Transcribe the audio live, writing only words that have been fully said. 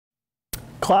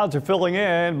Clouds are filling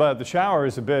in, but the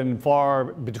showers have been far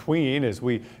between as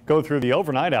we go through the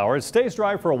overnight hours. It stays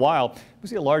dry for a while. We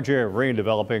see a large area of rain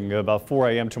developing about 4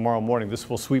 a.m. tomorrow morning. This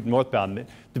will sweep northbound,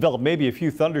 develop maybe a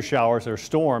few thunder showers or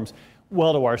storms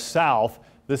well to our south.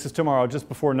 This is tomorrow just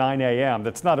before 9 a.m.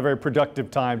 That's not a very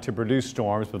productive time to produce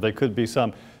storms, but there could be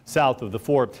some south of the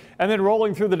fort. And then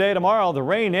rolling through the day tomorrow, the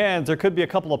rain ends. There could be a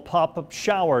couple of pop-up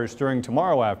showers during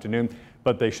tomorrow afternoon,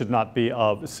 but they should not be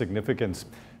of significance.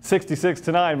 66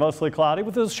 tonight, mostly cloudy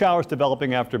with those showers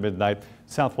developing after midnight.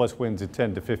 Southwest winds at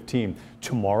 10 to 15.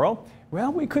 Tomorrow,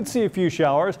 well, we could see a few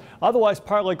showers. Otherwise,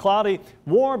 partly cloudy,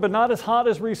 warm, but not as hot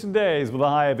as recent days with a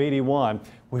high of 81.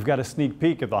 We've got a sneak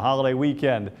peek of the holiday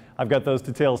weekend. I've got those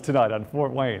details tonight on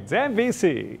Fort Wayne's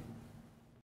NBC.